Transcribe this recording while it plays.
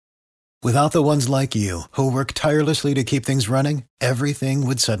Without the ones like you, who work tirelessly to keep things running, everything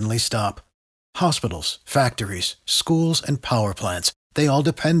would suddenly stop. Hospitals, factories, schools, and power plants, they all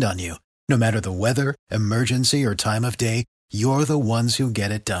depend on you. No matter the weather, emergency, or time of day, you're the ones who get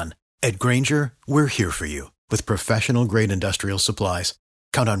it done. At Grainger, we're here for you with professional-grade industrial supplies.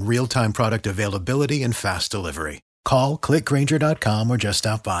 Count on real-time product availability and fast delivery. Call, clickgrainger.com, or just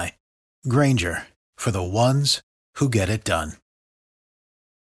stop by. Grainger, for the ones who get it done.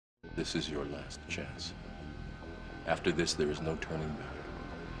 This is your last chance. After this, there is no turning back.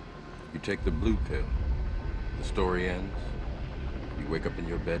 You take the blue pill. The story ends. You wake up in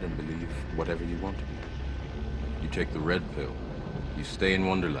your bed and believe whatever you want to believe. You take the red pill. You stay in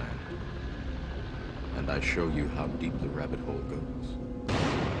Wonderland. And I show you how deep the rabbit hole goes.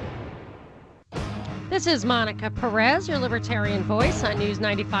 This is Monica Perez, your libertarian voice on News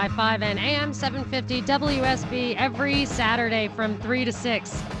 95.5 and AM 750 WSB every Saturday from 3 to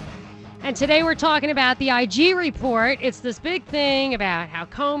 6. And today we're talking about the IG report. It's this big thing about how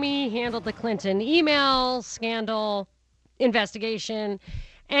Comey handled the Clinton email scandal investigation.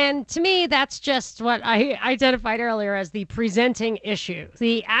 And to me, that's just what I identified earlier as the presenting issue.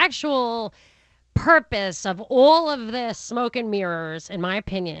 The actual purpose of all of this smoke and mirrors, in my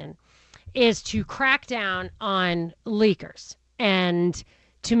opinion, is to crack down on leakers and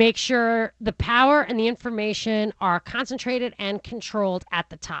to make sure the power and the information are concentrated and controlled at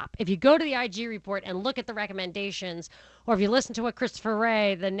the top. If you go to the IG report and look at the recommendations, or if you listen to what Christopher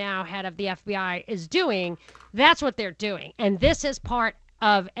Wray, the now head of the FBI, is doing, that's what they're doing. And this is part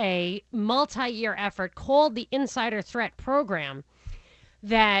of a multi-year effort called the Insider Threat Program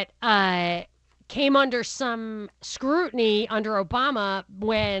that came under some scrutiny under Obama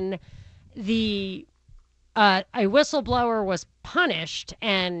when a whistleblower was punished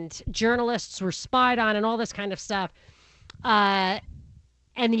and journalists were spied on and all this kind of stuff. And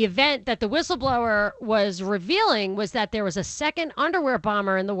the event that the whistleblower was revealing was that there was a second underwear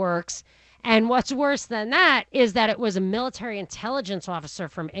bomber in the works. And what's worse than that is that it was a military intelligence officer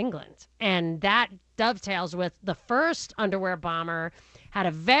from England. And that dovetails with the first underwear bomber had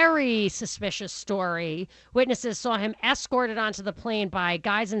a very suspicious story. Witnesses saw him escorted onto the plane by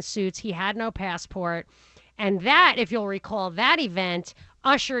guys in suits. He had no passport. And that, if you'll recall, that event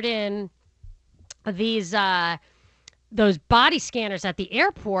ushered in these those body scanners at the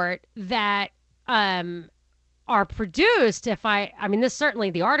airport that are produced. I mean, this certainly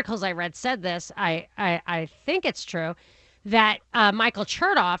the articles I read said this. I think it's true that Michael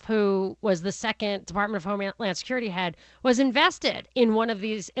Chertoff, who was the second Department of Homeland Security head, was invested in one of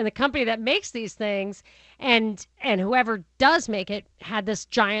these, in the company that makes these things, and whoever does make it had this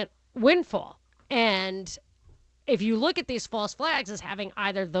giant windfall. And if you look at these false flags as having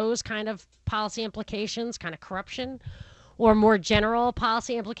either those kind of policy implications, kind of corruption, or more general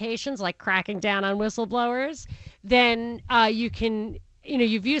policy implications like cracking down on whistleblowers, then you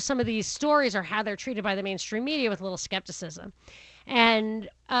view some of these stories or how they're treated by the mainstream media with a little skepticism. And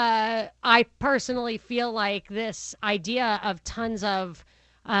I personally feel like this idea of tons of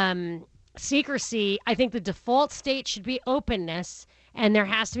secrecy, I think the default state should be openness, and there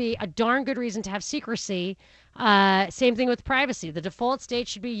has to be a darn good reason to have secrecy. Same thing with privacy. The default state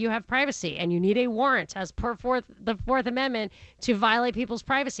should be you have privacy, and you need a warrant as per the Fourth Amendment to violate people's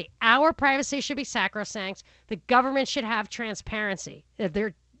privacy. Our privacy should be sacrosanct. The government should have transparency.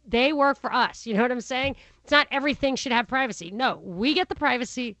 They work for us. You know what I'm saying? It's not everything should have privacy. No, we get the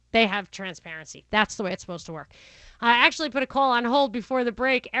privacy. They have transparency. That's the way it's supposed to work. I actually put a call on hold before the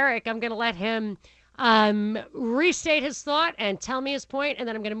break. Eric, I'm going to let him restate his thought and tell me his point, and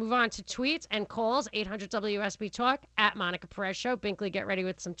then I'm going to move on to tweets and calls. 800 WSB Talk at Monica Perez Show. Binkley, get ready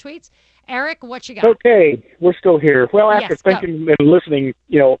with some tweets. Eric, what you got? Okay, we're still here. Well, after thinking and listening,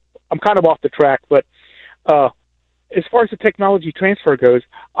 I'm kind of off the track, but as far as the technology transfer goes,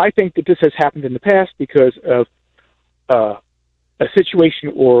 I think that this has happened in the past because of a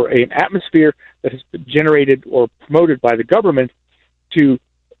situation or an atmosphere that has been generated or promoted by the government to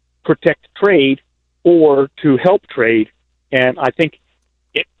protect trade or to help trade, and I think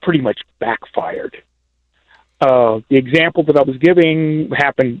it pretty much backfired. The example that I was giving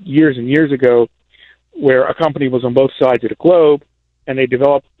happened years and years ago where a company was on both sides of the globe, and they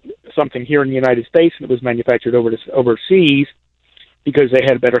developed something here in the United States, and it was manufactured overseas because they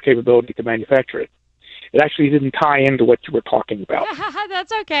had a better capability to manufacture it. It actually didn't tie into what you were talking about.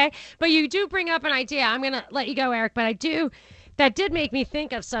 That's okay. But you do bring up an idea. I'm going to let you go, Eric, but that did make me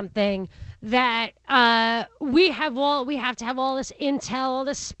think of something that we have to have all this intel, all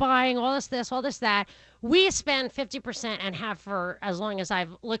this spying, all this, all this, that. we spend 50% and have for as long as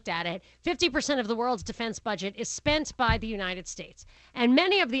I've looked at it, 50% of the world's defense budget is spent by the United States. And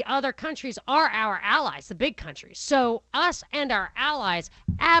many of the other countries are our allies, the big countries. So us and our allies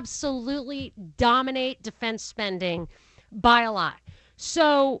absolutely dominate defense spending by a lot.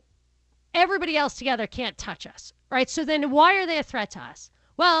 So everybody else together can't touch us, right? So then why are they a threat to us?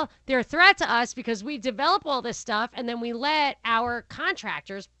 Well, they're a threat to us because we develop all this stuff and then we let our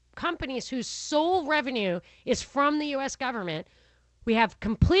contractors, companies whose sole revenue is from the U.S. government, we have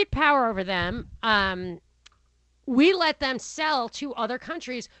complete power over them. We let them sell to other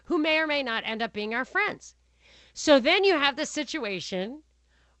countries who may or may not end up being our friends. So then you have this situation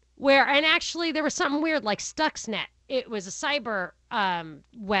where, and actually there was something weird like Stuxnet. It was a cyber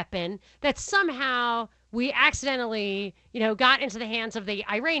weapon that somehow we accidentally, got into the hands of the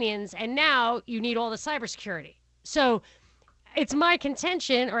Iranians, and now you need all the cybersecurity. So it's my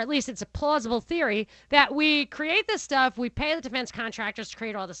contention, or at least it's a plausible theory, that we create this stuff, we pay the defense contractors to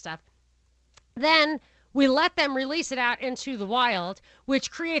create all this stuff, then we let them release it out into the wild, which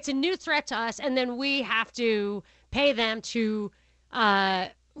creates a new threat to us, and then we have to pay them to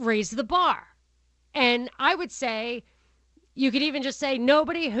raise the bar. And I would say, you could even just say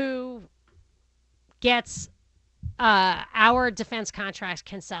nobody who gets our defense contracts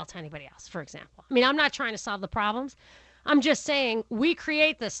can sell to anybody else, for example. I mean, I'm not trying to solve the problems. I'm just saying we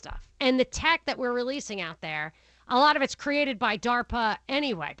create this stuff. And the tech that we're releasing out there, a lot of it's created by DARPA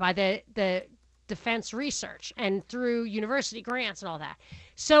anyway, by the defense research and through university grants and all that.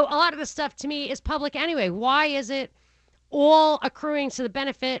 So a lot of this stuff to me is public anyway. Why is it all accruing to the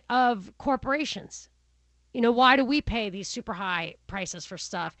benefit of corporations? Why do we pay these super high prices for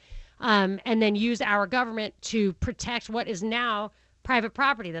stuff and then use our government to protect what is now private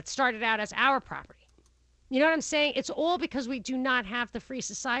property that started out as our property? You know what I'm saying? It's all because we do not have the free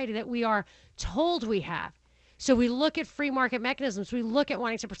society that we are told we have. So we look at free market mechanisms. We look at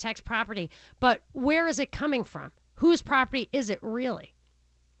wanting to protect property. But where is it coming from? Whose property is it really?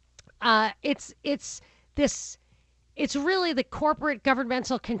 It's really the corporate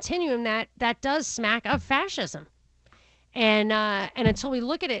governmental continuum that does smack of fascism. And until we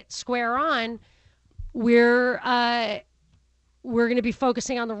look at it square on, we're going to be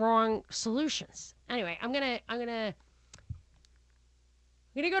focusing on the wrong solutions. Anyway, I'm gonna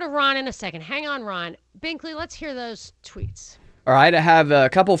go to Ron in a second. Hang on, Ron. Binkley, let's hear those tweets. All right, I have a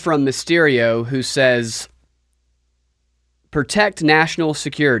couple from Mysterio who says, protect national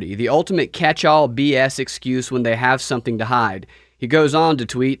security, the ultimate catch-all BS excuse when they have something to hide. He goes on to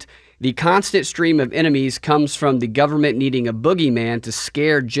tweet, the constant stream of enemies comes from the government needing a boogeyman to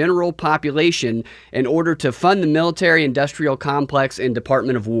scare general population in order to fund the military-industrial complex and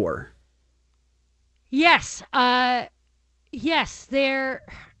Department of War. Yes. Yes, this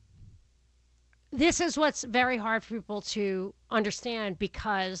is what's very hard for people to understand,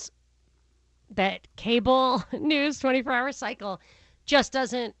 because that cable news 24-hour cycle just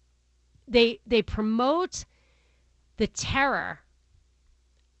doesn't, they promote the terror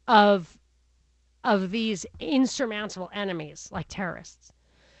of these insurmountable enemies like terrorists.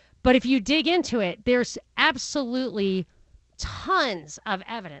 But if you dig into it, there's absolutely tons of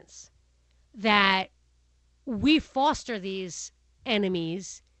evidence that we foster these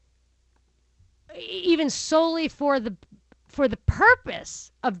enemies even solely for the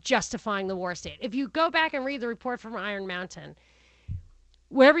purpose of justifying the war state. If you go back and read the report from Iron Mountain,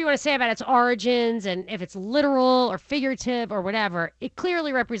 whatever you want to say about its origins and if it's literal or figurative or whatever, it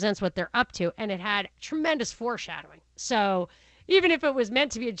clearly represents what they're up to, and it had tremendous foreshadowing. So even if it was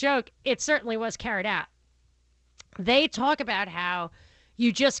meant to be a joke, it certainly was carried out. They talk about how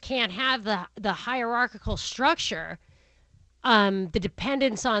you just can't have the hierarchical structure, the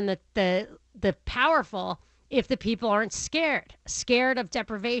dependence on the powerful, if the people aren't scared of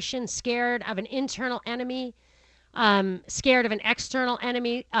deprivation, scared of an internal enemy, scared of an external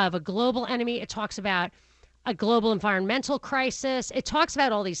enemy, of a global enemy. It talks about a global environmental crisis. It talks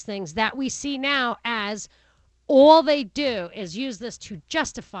about all these things that we see now as all they do is use this to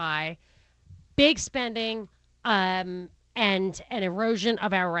justify big spending, and an erosion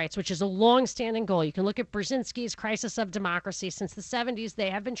of our rights, which is a long-standing goal. You can look at Brzezinski's Crisis of Democracy. Since the 70s, they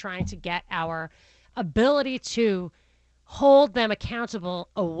have been trying to get our ability to hold them accountable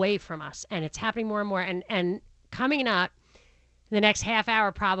away from us, and it's happening more and more. And coming up in the next half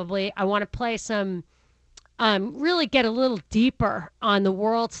hour, probably, I want to play some, really get a little deeper on the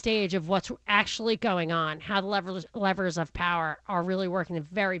world stage of what's actually going on, how the levers of power are really working the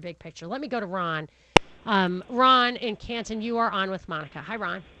very big picture. Let me go to Ron. Ron in Canton, you are on with Monica. Hi,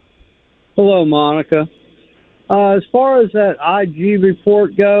 Ron. Hello, Monica. As far as that IG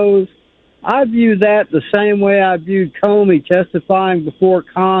report goes, I view that the same way I viewed Comey testifying before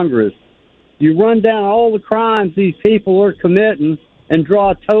Congress. You run down all the crimes these people are committing and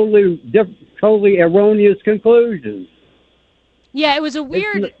draw totally erroneous conclusions. Yeah, it was a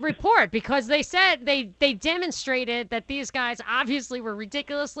weird report because they said they demonstrated that these guys obviously were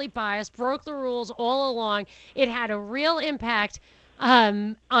ridiculously biased, broke the rules all along. It had a real impact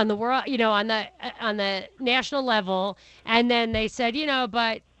on the world, on the national level. And then they said,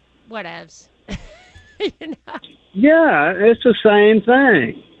 but whatevs. Yeah, it's the same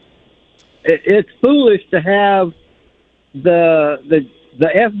thing. It's foolish to have the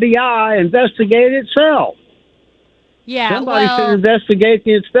FBI investigate itself. Yeah, somebody should investigate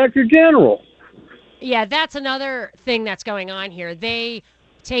the Inspector General. Yeah, that's another thing that's going on here. They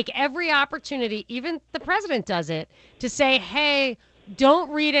take every opportunity, even the president does it, to say, hey, don't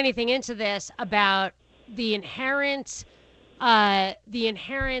read anything into this about the inherent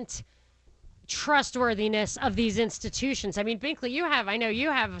trustworthiness of these institutions. I mean, Binkley, I know you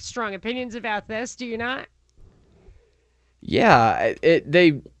have strong opinions about this, do you not? Yeah,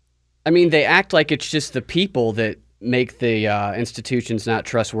 they act like it's just the people that make the institutions not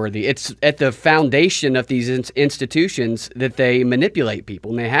trustworthy. It's at the foundation of these institutions that they manipulate people,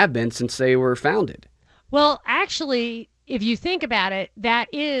 and they have been since they were founded. Well, actually, if you think about it, that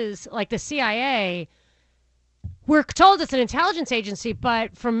is like the CIA. We're told it's an intelligence agency,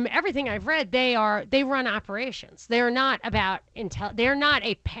 but from everything I've read, they run operations. They are not about they're not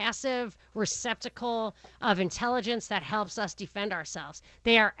a passive receptacle of intelligence that helps us defend ourselves.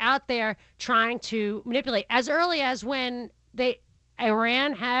 They are out there trying to manipulate. As early as when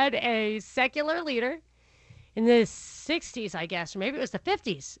Iran had a secular leader in the 60s, I guess, or maybe it was the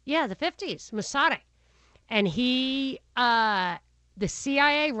 50s. Yeah, the 50s, Mossadegh. And the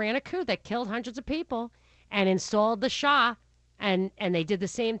CIA ran a coup that killed hundreds of people and installed the Shah, and they did the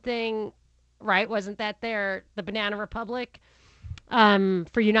same thing, right? Wasn't that the Banana Republic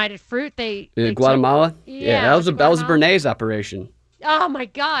for United Fruit? They Guatemala? Took, that was a Bernays operation. Oh my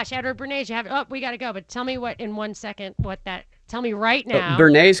gosh, Edward Bernays! We got to go, but tell me in 1 second tell me right now.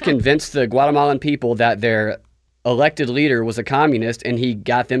 Bernays convinced the Guatemalan people that their elected leader was a communist, and he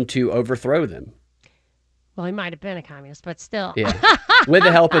got them to overthrow them. Well, he might have been a communist, but still. Yeah, with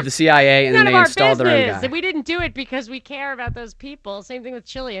the help of the CIA, and then they installed their own guy. We didn't do it because we care about those people. Same thing with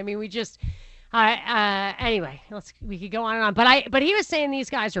Chile. I mean, we just anyway. We could go on and on, but he was saying these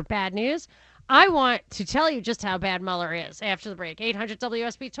guys are bad news. I want to tell you just how bad Mueller is after the break. 800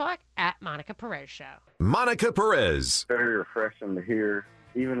 WSB Talk at Monica Perez Show. Monica Perez. Very refreshing to hear.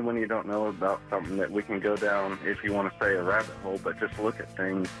 Even when you don't know about something, that we can go down, if you want to say, a rabbit hole, but just look at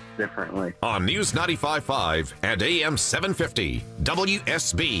things differently. On News 95.5 and AM 750,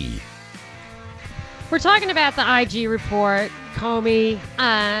 WSB. We're talking about the IG report, Comey,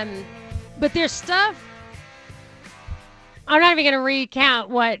 but there's stuff. I'm not even going to recount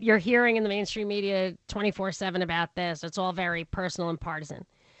what you're hearing in the mainstream media 24/7 about this. It's all very personal and partisan.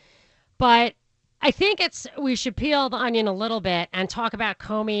 But I think we should peel the onion a little bit and talk about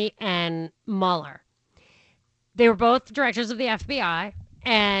Comey and Mueller. They were both directors of the FBI,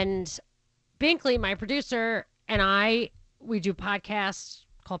 and Binkley, my producer, and we do podcasts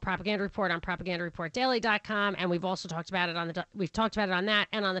called Propaganda Report on propagandareportdaily.com, and we've also talked about it on that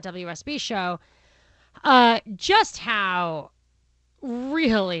and on the WSB show. Just how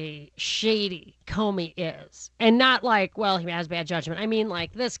really shady Comey is, and not like, well, he has bad judgment. I mean,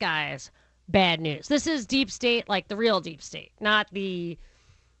 like, this guy is bad news. This is deep state, like the real deep state, not the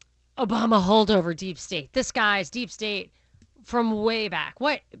Obama holdover deep state. This guy's deep state from way back.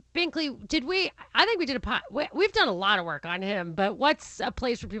 What, Binkley, I think we did we've done a lot of work on him, but what's a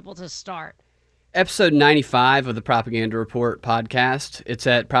place for people to start? Episode 95 of the Propaganda Report podcast. It's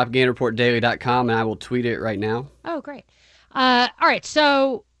at propagandareportdaily.com, and I will tweet it right now. Oh, great. All right,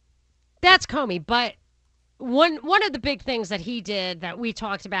 so that's Comey, but one of the big things that he did that we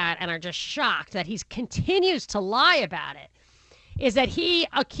talked about and are just shocked that he continues to lie about it is that he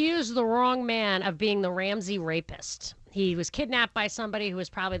accused the wrong man of being the Ramsey rapist. He was kidnapped by somebody who was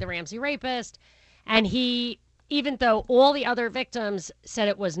probably the Ramsey rapist, and even though all the other victims said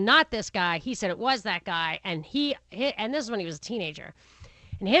it was not this guy, he said it was that guy, and and this is when he was a teenager.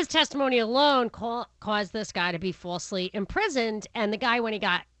 And his testimony alone caused this guy to be falsely imprisoned, and the guy, when he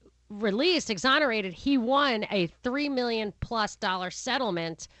got released, exonerated, he won a $3 million+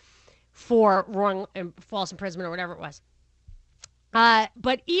 settlement for false imprisonment or whatever it was.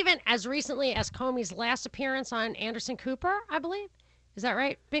 But even as recently as Comey's last appearance on Anderson Cooper, I believe, is that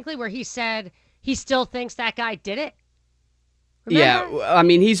right, Binkley, where he said he still thinks that guy did it? Remember? Yeah, I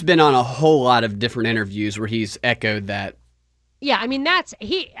mean, he's been on a whole lot of different interviews where he's echoed that Yeah, I mean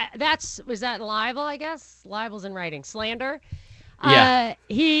was that libel, I guess? Libel's in writing. Slander. Yeah.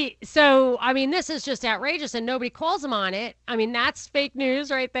 So I mean, this is just outrageous and nobody calls him on it. I mean, that's fake news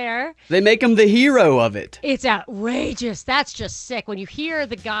right there. They make him the hero of it. It's outrageous. That's just sick. When you hear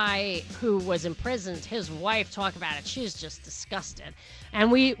the guy who was imprisoned, his wife talk about it, she's just disgusted.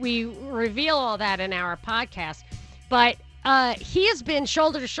 And we reveal all that in our podcast. But he has been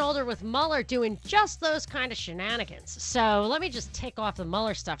shoulder to shoulder with Mueller doing just those kind of shenanigans. So let me just tick off the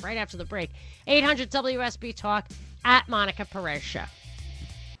Mueller stuff right after the break. 800 WSB Talk at Monica Perez Show.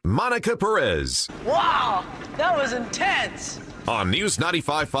 Monica Perez. Wow, that was intense. On News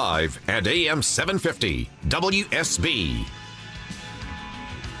 95.5 and AM 750 WSB.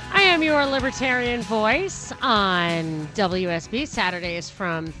 I am your libertarian voice on WSB. Saturdays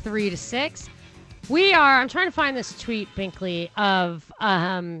from 3 to 6. I'm trying to find this tweet, Binkley, of,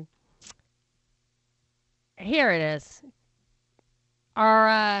 here it is.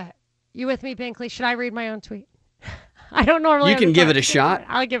 You with me, Binkley? Should I read my own tweet? I don't normally. You can give it a shot.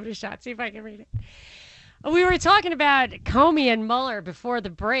 I'll give it a shot. See if I can read it. We were talking about Comey and Mueller before the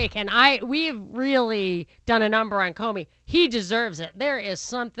break, and we've really done a number on Comey. He deserves it. There is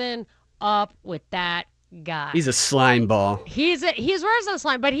something up with that guy. He's a slime ball. He's worse than a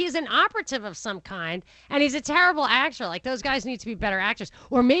slime, but he's an operative of some kind, and he's a terrible actor. Like, those guys need to be better actors.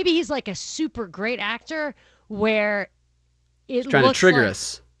 Or maybe he's like a super great actor where he's trying to trigger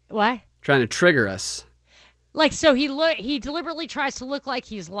us. What? Trying to trigger us. Like, so he deliberately tries to look like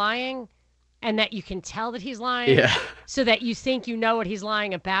he's lying, and that you can tell that he's lying. Yeah. So that you think you know what he's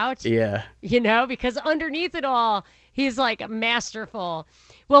lying about. Yeah. You know, because underneath it all, he's like masterful.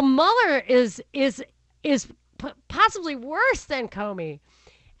 Well, Mueller is possibly worse than Comey,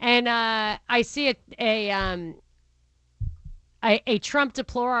 and I see a Trump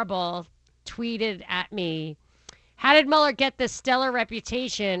deplorable tweeted at me. How did Mueller get this stellar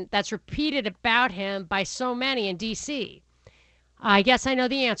reputation that's repeated about him by so many in D.C.? I guess I know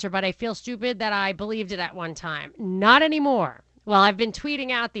the answer, but I feel stupid that I believed it at one time. Not anymore. Well, I've been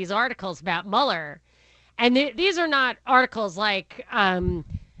tweeting out these articles about Mueller, and these are not articles like,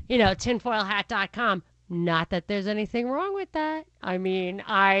 tinfoilhat.com. Not that there's anything wrong with that. I mean,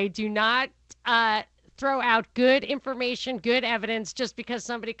 I do not throw out good information, good evidence just because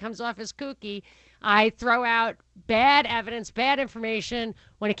somebody comes off as kooky. I throw out bad evidence, bad information.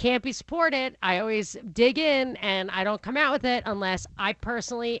 When it can't be supported, I always dig in, and I don't come out with it unless I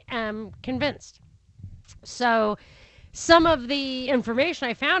personally am convinced. So some of the information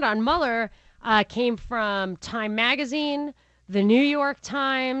I found on Mueller came from Time Magazine, the New York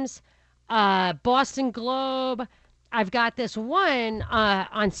Times, Boston Globe. I've got this one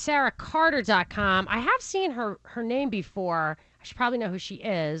on sarahcarter.com. I have seen her name before. I should probably know who she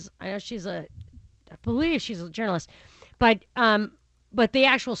is. I know I believe she's a journalist, but the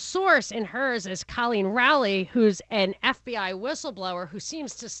actual source in hers is Colleen Rowley, who's an FBI whistleblower who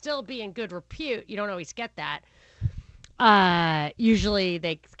seems to still be in good repute. You don't always get that. Usually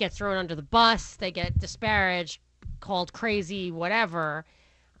they get thrown under the bus, they get disparaged, called crazy, whatever.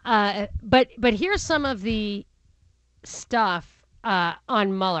 But here's some of the stuff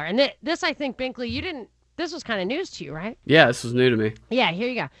on Mueller, and this I think, Binkley, this was kind of news to you, right? Yeah, this was new to me. Yeah, here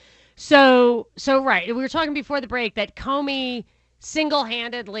you go. So right, we were talking before the break that Comey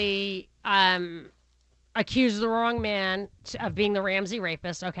single-handedly accused the wrong man of being the Ramsey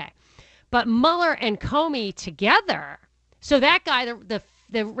rapist. Okay, but Mueller and Comey together. So that guy, the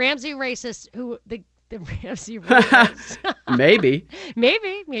Ramsey racist, the Ramsey rapist. Maybe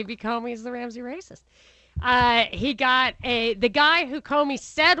Comey's the Ramsey racist. He got the guy who Comey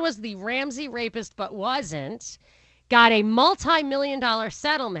said was the Ramsey rapist but wasn't. Got a multi-million-dollar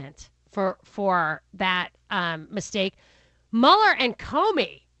settlement for that mistake. Mueller and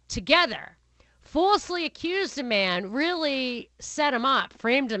Comey together falsely accused a man, really set him up,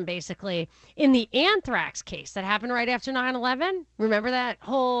 framed him basically, in the anthrax case that happened right after 9/11. Remember that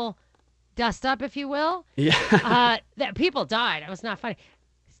whole dust up, if you will? Yeah. That people died. It was not funny.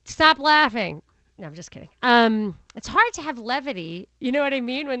 Stop laughing. No, I'm just kidding. It's hard to have levity. You know what I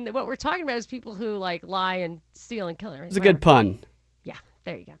mean? When what we're talking about is people who like lie and steal and kill. It's a good pun. Yeah,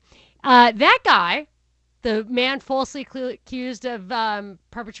 there you go. That guy, the man falsely accused of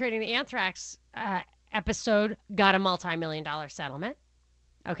perpetrating the anthrax episode, got a multi-million-dollar settlement.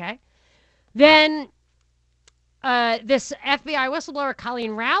 Okay. Then this FBI whistleblower,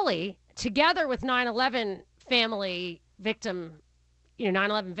 Colleen Rowley, together with 9/11 family victim,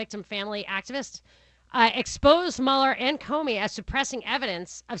 9/11 victim family activists, exposed Mueller and Comey as suppressing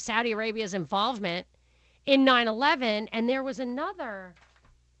evidence of Saudi Arabia's involvement in 9/11. And there was another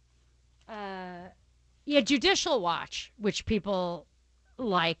Yeah, Judicial Watch, which people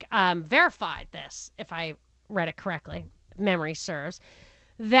like, verified this, if I read it correctly, if memory serves,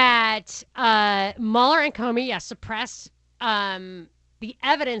 that Mueller and Comey, yes, suppressed the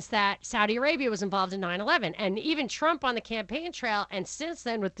evidence that Saudi Arabia was involved in 9/11. And even Trump on the campaign trail, and since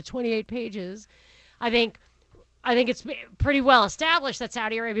then with the 28 pages, I think it's pretty well established that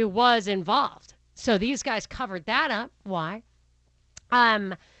Saudi Arabia was involved. So these guys covered that up. Why?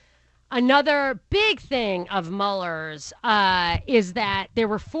 Another big thing of Mueller's is that there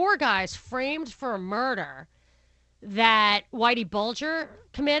were 4 guys framed for a murder that Whitey Bulger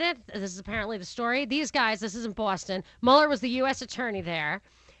committed. This is apparently the story. These guys, this is in Boston. Mueller was the U.S. attorney there.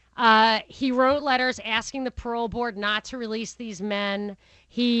 He wrote letters asking the parole board not to release these men.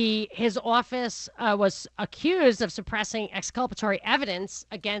 His office was accused of suppressing exculpatory evidence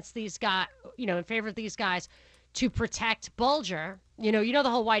against these guys, in favor of these guys, to protect Bulger. You know the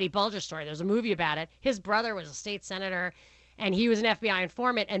whole Whitey Bulger story. There's a movie about it. His brother was a state senator, and he was an FBI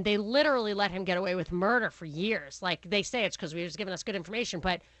informant, and they literally let him get away with murder for years. Like, they say it's because he was giving us good information,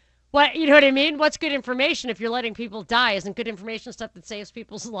 but you know what I mean? What's good information if you're letting people die? Isn't good information stuff that saves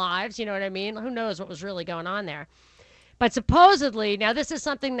people's lives? You know what I mean? Who knows what was really going on there? But supposedly, now this is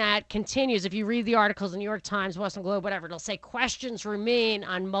something that continues. If you read the articles in the New York Times, Boston Globe, whatever, it'll say questions remain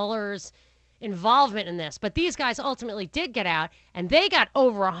on Mueller's involvement in this. But these guys ultimately did get out, and they got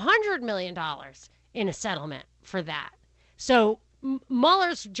over $100 million in a settlement for that. So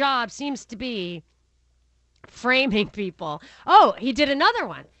Mueller's job seems to be framing people. Oh, he did another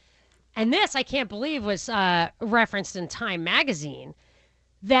one. And this, I can't believe, was referenced in Time magazine,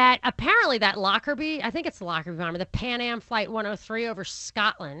 that apparently that Lockerbie, I think it's the Lockerbie bomber, the Pan Am Flight 103 over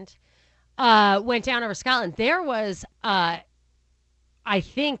Scotland, went down over Scotland. There was, I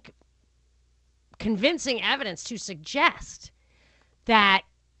think, convincing evidence to suggest that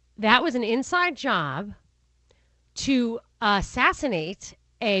that was an inside job to assassinate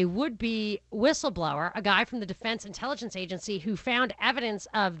a would-be whistleblower, a guy from the Defense Intelligence Agency who found evidence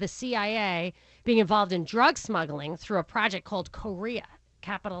of the CIA being involved in drug smuggling through a project called Corea,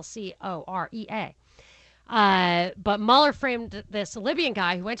 capital Corea. But Mueller framed this Libyan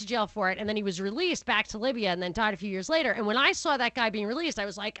guy who went to jail for it, and then he was released back to Libya and then died a few years later. And when I saw that guy being released, I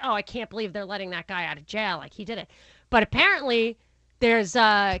was like, oh, I can't believe they're letting that guy out of jail. Like, he did it. But apparently there's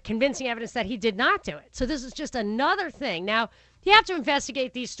convincing evidence that he did not do it. So this is just another thing. Now, you have to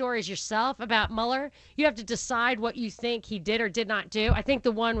investigate these stories yourself about Mueller. You have to decide what you think he did or did not do. I think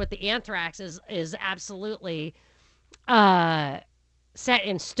the one with the anthrax is absolutely set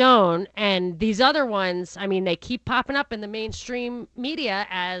in stone. And these other ones, I mean, they keep popping up in the mainstream media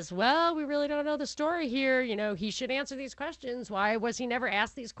as, well, we really don't know the story here. He should answer these questions. Why was he never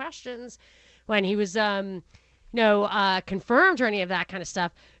asked these questions when he was confirmed or any of that kind of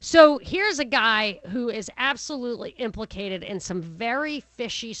stuff? So here's a guy who is absolutely implicated in some very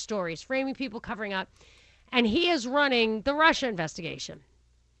fishy stories, framing people, covering up, and he is running the Russia investigation.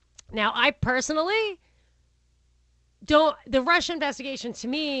 Now, I personally don't. The Russia investigation to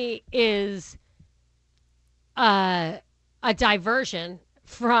me is a diversion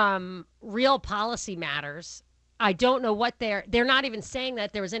from real policy matters. I don't know what they're not even saying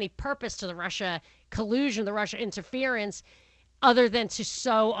that there was any purpose to the Russia collusion, the Russia interference, other than to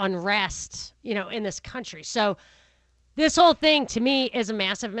sow unrest, in this country. So this whole thing to me is a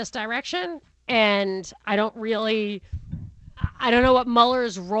massive misdirection, and I don't know what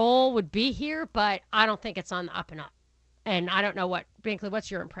Mueller's role would be here, but I don't think it's on the up and up. And I don't know Binkley,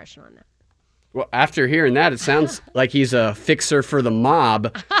 what's your impression on that? Well, after hearing that, it sounds like he's a fixer for the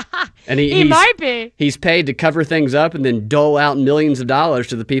mob. And he might be. He's paid to cover things up and then dole out millions of dollars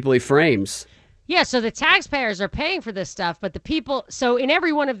to the people he frames. Yeah, so the taxpayers are paying for this stuff, but the people... So in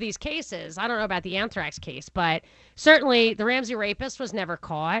every one of these cases, I don't know about the anthrax case, but certainly the Ramsey rapist was never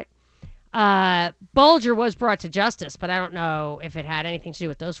caught. Bulger was brought to justice, but I don't know if it had anything to do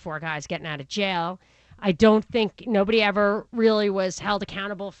with those 4 guys getting out of jail. I don't think nobody ever really was held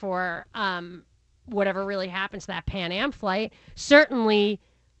accountable for whatever really happened to that Pan Am flight. Certainly,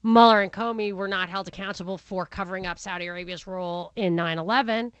 Mueller and Comey were not held accountable for covering up Saudi Arabia's role in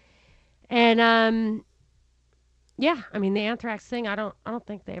 9/11. And yeah, I mean, the anthrax thing, I don't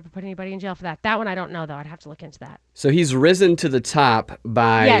think they ever put anybody in jail for that. That one I don't know, though. I'd have to look into that. So he's risen to the top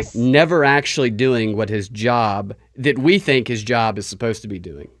by never actually doing what his job, that we think his job is supposed to be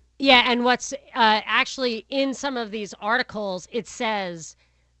doing. Yeah, and what's actually in some of these articles, it says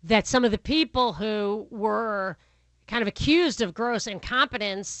that some of the people who were kind of accused of gross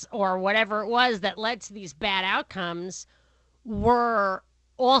incompetence or whatever it was that led to these bad outcomes were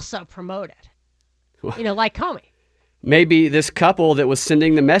also promoted, like Comey. Maybe this couple that was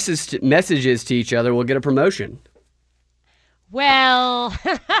sending the messages to each other will get a promotion. Well,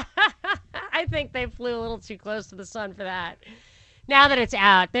 I think they flew a little too close to the sun for that. Now that it's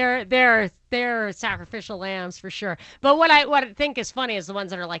out, they're sacrificial lambs for sure. But what I think is funny is the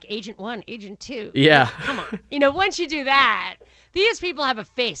ones that are like Agent 1, Agent 2. Yeah. Like, come on. Once you do that, these people have a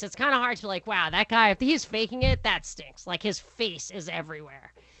face. It's kind of hard to be like, wow, that guy, if he's faking it, that stinks. Like his face is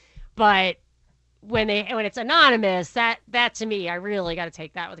everywhere. But when it's anonymous, that to me, I really got to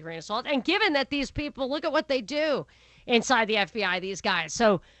take that with a grain of salt. And given that these people, look at what they do inside the FBI, these guys.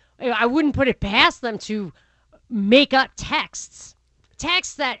 So I wouldn't put it past them to make up texts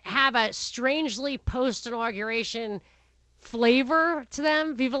that have a strangely post-inauguration flavor to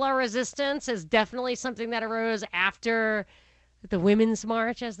them. Viva la Resistance is definitely something that arose after the Women's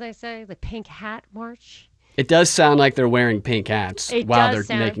March, as they say, the Pink Hat March. It does sound like they're wearing pink hats while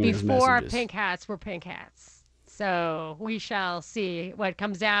they're making these messages. Before pink hats were pink hats. So we shall see what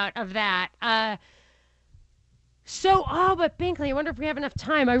comes out of that. But Binkley, I wonder if we have enough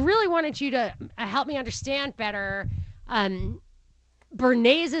time. I really wanted you to help me understand better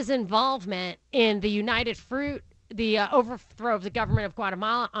Bernays' involvement in the United Fruit, the overthrow of the government of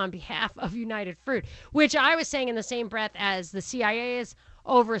Guatemala on behalf of United Fruit, which I was saying in the same breath as the CIA's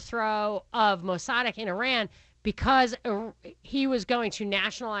overthrow of Mossadegh in Iran, because he was going to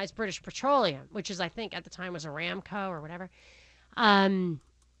nationalize British Petroleum, which is, I think, at the time was Aramco or whatever.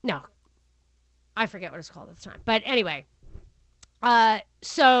 No, I forget what it's called at the time. But anyway, but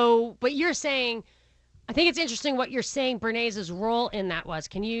you're saying, I think it's interesting what you're saying Bernays' role in that was.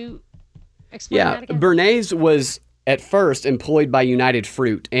 Can you explain that again? Bernays was at first employed by United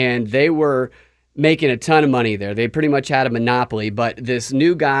Fruit, and they were making a ton of money there. They pretty much had a monopoly, but this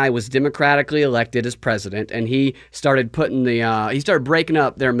new guy was democratically elected as president, and he started breaking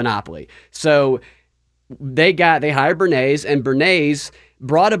up their monopoly. So they hired Bernays, and Bernays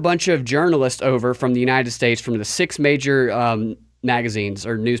brought a bunch of journalists over from the United States, from the 6 major magazines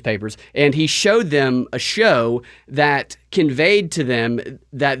or newspapers, and he showed them a show that conveyed to them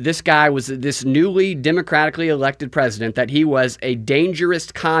that this guy was this newly democratically elected president, that he was a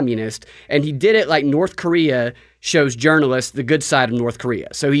dangerous communist, and he did it like North Korea shows journalists the good side of North Korea.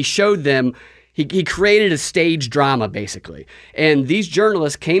 So he showed them, he created a stage drama basically, and these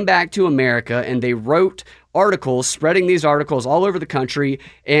journalists came back to America and they wrote articles, spreading these articles all over the country,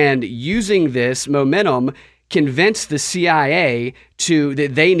 and using this momentum convinced the CIA that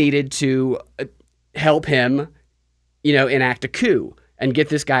they needed to help him, enact a coup and get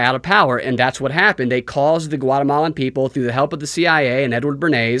this guy out of power. And that's what happened. They caused the Guatemalan people, through the help of the CIA and Edward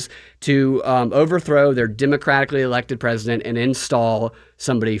Bernays, to overthrow their democratically elected president and install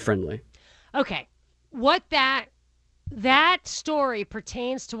somebody friendly. Okay. What that story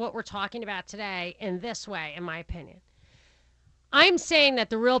pertains to what we're talking about today in this way, in my opinion. I'm saying that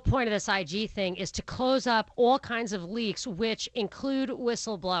the real point of this IG thing is to close up all kinds of leaks, which include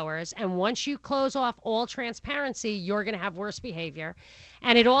whistleblowers. And once you close off all transparency, you're going to have worse behavior.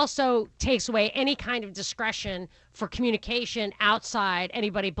 And it also takes away any kind of discretion for communication outside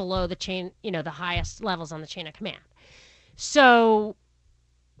anybody below the chain, the highest levels on the chain of command. So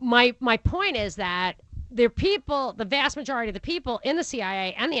my point is that the vast majority of the people in the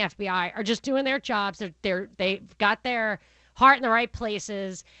CIA and the FBI are just doing their jobs. They've got their heart in the right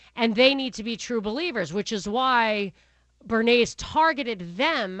places, and they need to be true believers, which is why Bernays targeted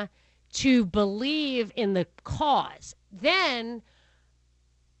them to believe in the cause.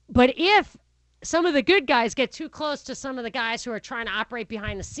 But if some of the good guys get too close to some of the guys who are trying to operate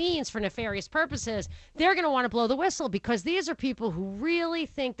behind the scenes for nefarious purposes, they're going to want to blow the whistle, because these are people who really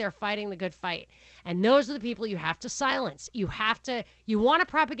think they're fighting the good fight. And those are the people you have to silence. You want to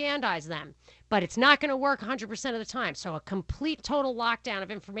propagandize them, but it's not going to work 100% of the time. So a complete, total lockdown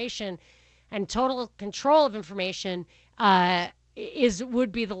of information and total control of information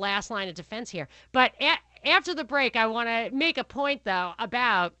would be the last line of defense here. But after the break, I want to make a point, though,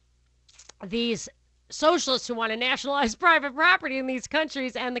 about these socialists who want to nationalize private property in these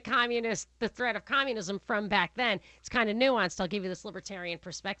countries and the threat of communism from back then. It's kind of nuanced. I'll give you this libertarian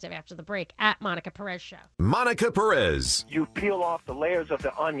perspective after the break at Monica Perez Show. Monica Perez. You peel off the layers of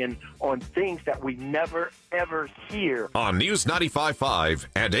the onion on things that we never, ever hear. On News 95.5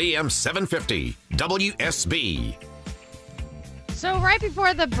 and AM 750, WSB. So right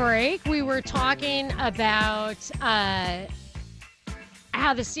before the break, we were talking about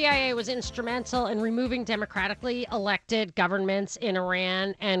how the CIA was instrumental in removing democratically elected governments in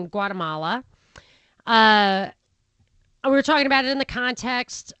Iran and Guatemala. We were talking about it in the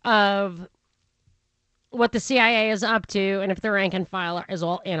context of what the CIA is up to and if the rank and file is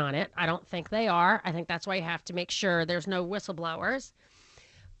all in on it. I don't think they are. I think that's why you have to make sure there's no whistleblowers.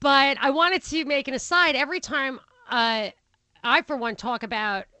 But I wanted to make an aside. Every time I, for one, talk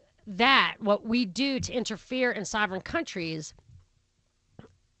about that, what we do to interfere in sovereign countries,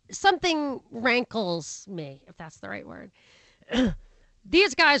 something rankles me, if that's the right word.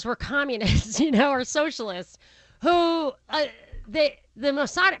 These guys were communists, or socialists who the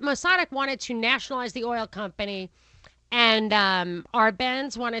Mossadegh wanted to nationalize the oil company, and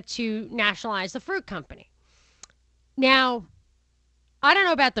Arbenz wanted to nationalize the fruit company. Now, I don't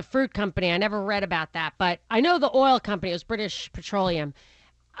know about the fruit company. I never read about that, but I know the oil company, it was British Petroleum.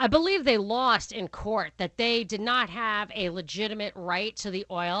 I believe they lost in court, that they did not have a legitimate right to the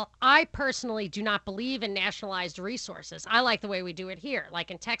oil. I personally do not believe in nationalized resources. I like the way we do it here. Like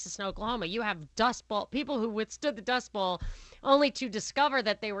in Texas and Oklahoma, you have Dust Bowl, people who withstood the Dust Bowl only to discover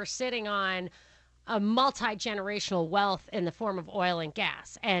that they were sitting on a multi-generational wealth in the form of oil and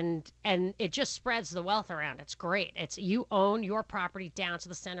gas. And it just spreads the wealth around. It's great. It's you own your property down to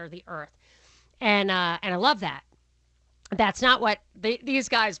the center of the earth. And I love that. That's not what these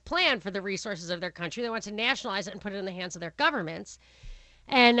guys planned for the resources of their country. They want to nationalize it and put it in the hands of their governments.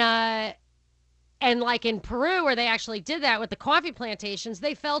 And like in Peru, where they actually did that with the coffee plantations,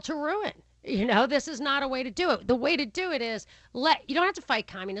 they fell to ruin. This is not a way to do it. The way to do it is you don't have to fight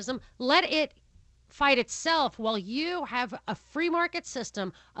communism. Let it fight itself while you have a free market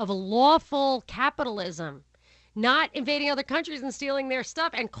system of lawful capitalism, not invading other countries and stealing their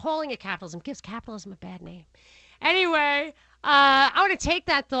stuff and calling it capitalism. Gives capitalism a bad name. Anyway, I want to take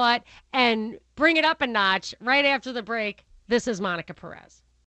that thought and bring it up a notch right after the break. This is Monica Perez.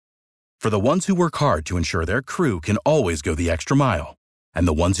 For the ones who work hard to ensure their crew can always go the extra mile, and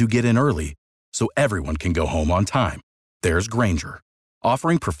the ones who get in early so everyone can go home on time, there's Grainger,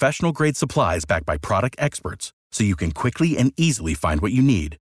 offering professional-grade supplies backed by product experts so you can quickly and easily find what you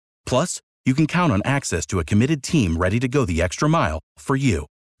need. Plus, you can count on access to a committed team ready to go the extra mile for you.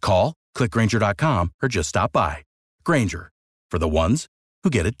 Call, click Grainger.com, or just stop by. Grainger, for the ones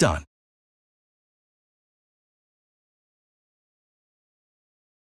who get it done.